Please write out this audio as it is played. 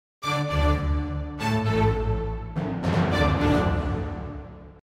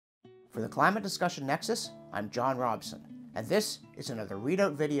For the Climate Discussion Nexus, I'm John Robson, and this is another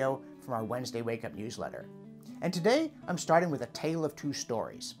Readout video from our Wednesday Wake Up newsletter. And today, I'm starting with a tale of two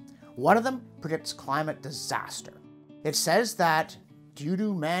stories. One of them predicts climate disaster. It says that due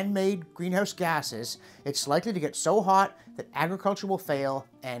to man-made greenhouse gases, it's likely to get so hot that agriculture will fail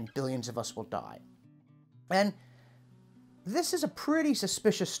and billions of us will die. And this is a pretty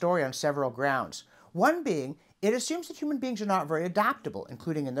suspicious story on several grounds. One being, it assumes that human beings are not very adaptable,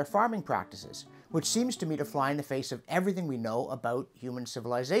 including in their farming practices, which seems to me to fly in the face of everything we know about human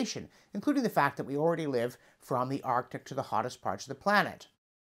civilization, including the fact that we already live from the Arctic to the hottest parts of the planet.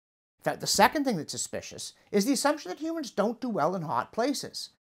 In fact, the second thing that's suspicious is the assumption that humans don't do well in hot places.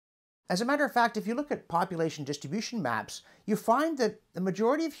 As a matter of fact, if you look at population distribution maps, you find that the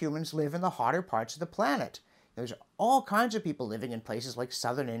majority of humans live in the hotter parts of the planet. There's all kinds of people living in places like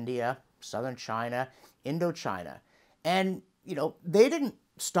southern India, southern China, Indochina. And, they didn't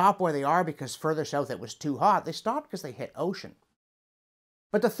stop where they are because further south it was too hot. They stopped because they hit ocean.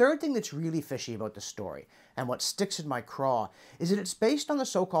 But the third thing that's really fishy about the story, and what sticks in my craw, is that it's based on the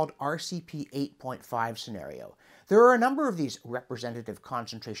so-called RCP 8.5 scenario. There are a number of these representative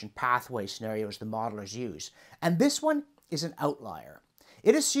concentration pathway scenarios the modelers use, and this one is an outlier.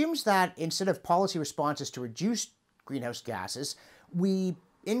 It assumes that instead of policy responses to reduce greenhouse gases, we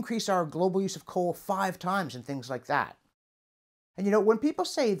increase our global use of coal 5 times and things like that. And when people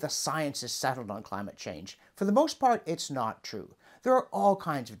say the science is settled on climate change, for the most part, it's not true. There are all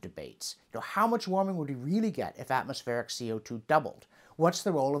kinds of debates. How much warming would we really get if atmospheric CO2 doubled? What's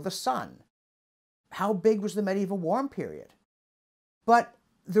the role of the sun? How big was the medieval warm period? But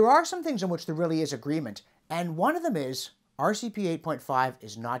there are some things on which there really is agreement, and one of them is RCP 8.5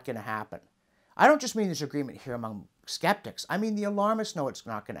 is not going to happen. I don't just mean there's agreement here among skeptics. I mean the alarmists know it's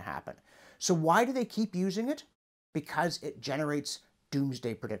not going to happen. So why do they keep using it? Because it generates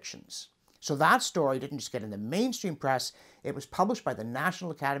doomsday predictions. So that story didn't just get in the mainstream press, it was published by the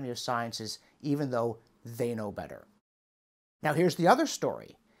National Academy of Sciences, even though they know better. Now here's the other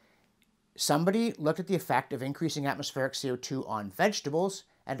story. Somebody looked at the effect of increasing atmospheric CO2 on vegetables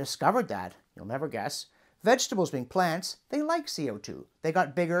and discovered that, you'll never guess, vegetables being plants, they like CO2. They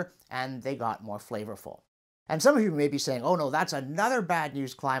got bigger and they got more flavorful. And some of you may be saying, oh no, that's another bad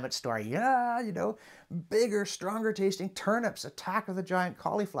news climate story. Yeah, bigger, stronger tasting turnips, attack of the giant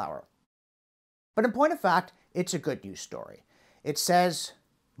cauliflower. But in point of fact, it's a good news story. It says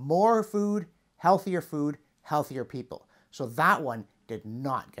more food, healthier people. So that one did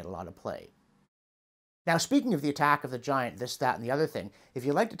not get a lot of play. Now, speaking of the attack of the giant, this, that, and the other thing, if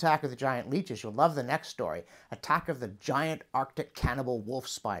you liked Attack of the Giant Leeches, you'll love the next story, Attack of the Giant Arctic Cannibal Wolf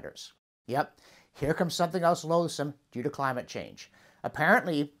Spiders. Yep, here comes something else loathsome due to climate change.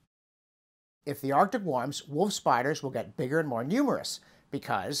 Apparently, if the Arctic warms, wolf spiders will get bigger and more numerous,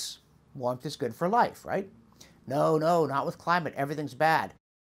 because warmth is good for life, right? No, not with climate, everything's bad.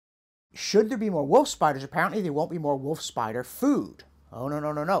 Should there be more wolf spiders, apparently there won't be more wolf spider food. Oh,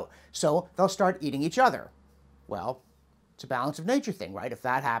 no. So they'll start eating each other. Well, it's a balance of nature thing, right? If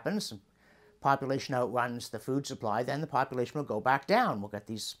that happens, population outruns the food supply, then the population will go back down. We'll get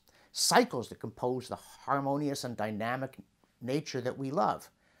these cycles that compose the harmonious and dynamic nature that we love.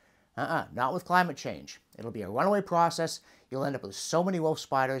 Not with climate change. It'll be a runaway process. You'll end up with so many wolf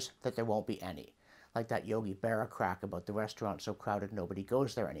spiders that there won't be any. Like that Yogi Berra crack about the restaurant so crowded nobody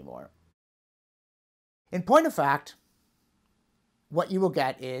goes there anymore. In point of fact, what you will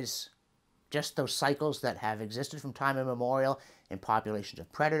get is just those cycles that have existed from time immemorial in populations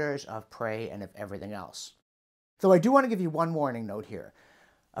of predators, of prey, and of everything else. Though I do want to give you one warning note here.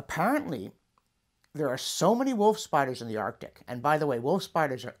 Apparently, there are so many wolf spiders in the Arctic, and by the way, wolf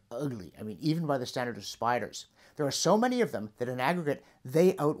spiders are ugly, even by the standard of spiders. There are so many of them that in aggregate,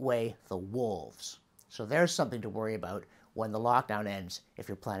 they outweigh the wolves. So there's something to worry about when the lockdown ends if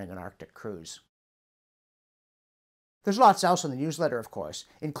you're planning an Arctic cruise. There's lots else in the newsletter, of course,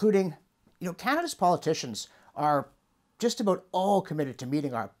 including, Canada's politicians are just about all committed to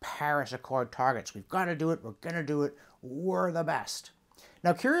meeting our Paris Accord targets. We've got to do it, we're going to do it, we're the best.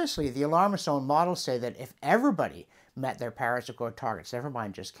 Now, curiously, the alarmist own models say that if everybody met their Paris Accord targets, never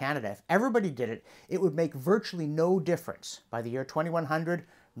mind just Canada, if everybody did it, it would make virtually no difference. By the year 2100,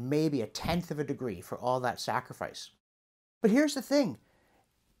 maybe 1/10 of a degree for all that sacrifice. But here's the thing.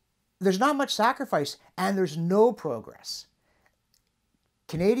 There's not much sacrifice, and there's no progress.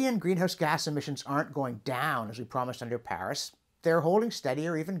 Canadian greenhouse gas emissions aren't going down, as we promised under Paris. They're holding steady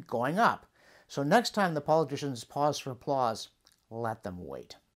or even going up. So next time the politicians pause for applause, let them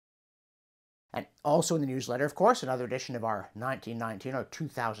wait. And also in the newsletter, of course, another edition of our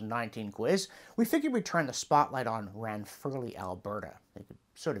 2019 quiz, we figured we'd turn the spotlight on Ranfurly, Alberta. They could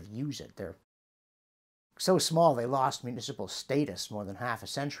sort of use it. They're so small they lost municipal status more than half a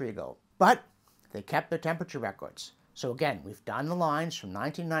century ago. But they kept their temperature records. So again, we've done the lines from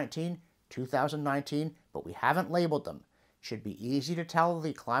 1919, 2019, but we haven't labeled them. Should be easy to tell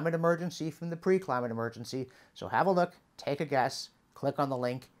the climate emergency from the pre-climate emergency. So have a look, take a guess, click on the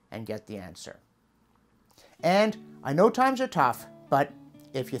link, and get the answer. And I know times are tough, but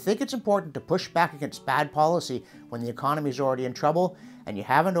if you think it's important to push back against bad policy when the economy is already in trouble, and you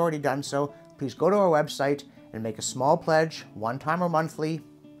haven't already done so, please go to our website and make a small pledge, one time or monthly,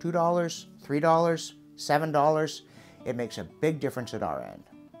 $2, $3, $7. It makes a big difference at our end.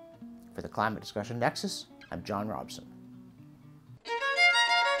 For the Climate Discussion Nexus, I'm John Robson.